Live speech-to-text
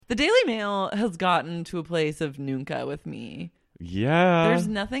The Daily Mail has gotten to a place of nunca with me. Yeah. There's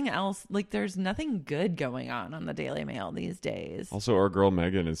nothing else. Like, there's nothing good going on the Daily Mail these days. Also, our girl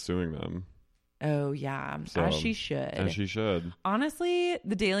Megan is suing them. Oh, yeah. So, as she should. As she should. Honestly,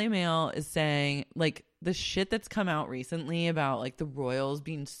 the Daily Mail is saying, like, the shit that's come out recently about, like, the royals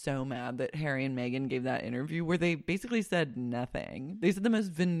being so mad that Harry and Meghan gave that interview where they basically said nothing. They said the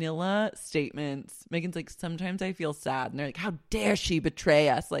most vanilla statements. Meghan's like, sometimes I feel sad. And they're like, how dare she betray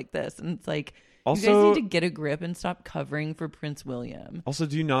us like this? And it's like, also, you guys need to get a grip and stop covering for Prince William. Also,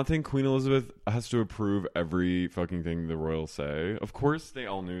 do you not think Queen Elizabeth has to approve every fucking thing the royals say? Of course they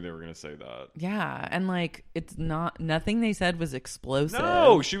all knew they were going to say that. Yeah, and like, it's not, nothing they said was explosive.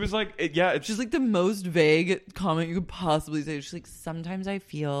 No, she was like, it's just like the most vague comment you could possibly say. She's like, sometimes I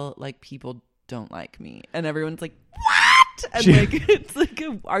feel like people don't like me. And everyone's like, what? And like, it's like,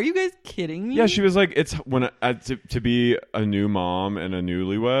 are you guys kidding me? Yeah, she was like, it's when to be a new mom and a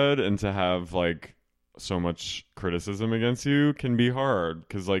newlywed and to have like so much criticism against you can be hard,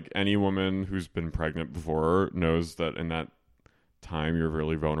 because like any woman who's been pregnant before knows that in that time you're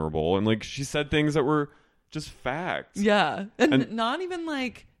really vulnerable. And like, she said things that were just facts. Yeah, and not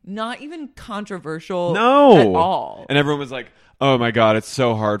even controversial. No, at all. And everyone was like, oh my god, it's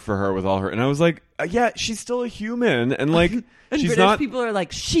so hard for her with all her. And I was like, yeah, she's still a human, and like, and she's British not. People are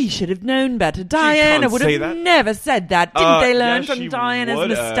like, she should have known better. Diana would have never said that. Didn't they learn from Diana's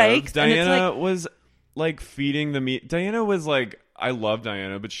mistakes? Diana and it's like, was like feeding the meat. Diana was like, I love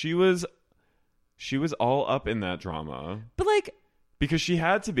Diana, but she was all up in that drama. But like, because she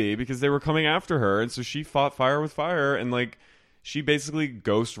had to be, because they were coming after her, and so she fought fire with fire, and like, she basically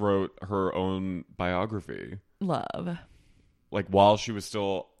ghost wrote her own biography. Love. Like, while she was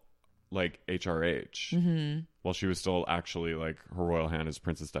still like HRH, mm-hmm. while she was still actually like her royal hand is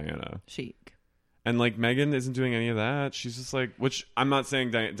Princess Diana. Chic. And like, Meghan isn't doing any of that. She's just like, which I'm not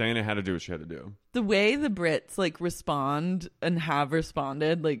saying Diana had to do what she had to do. The way the Brits like respond and have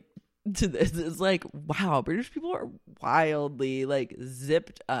responded like to this is like, wow, British people are wildly like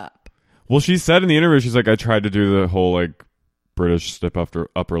zipped up. Well, she said in the interview, she's like, I tried to do the whole like British stiff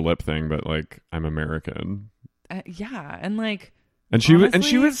upper lip thing, but like, I'm American. Yeah, and like, and she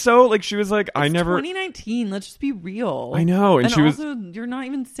was so like, she was like, I never. 2019. Let's just be real. I know, and she also, you're not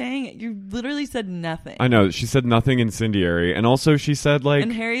even saying it. You literally said nothing. I know, she said nothing incendiary, and also she said like,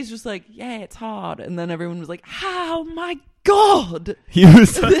 and Harry's just like, yeah, it's hard, and then everyone was like, how my god, he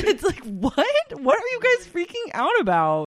was. It's like, what? What are you guys freaking out about?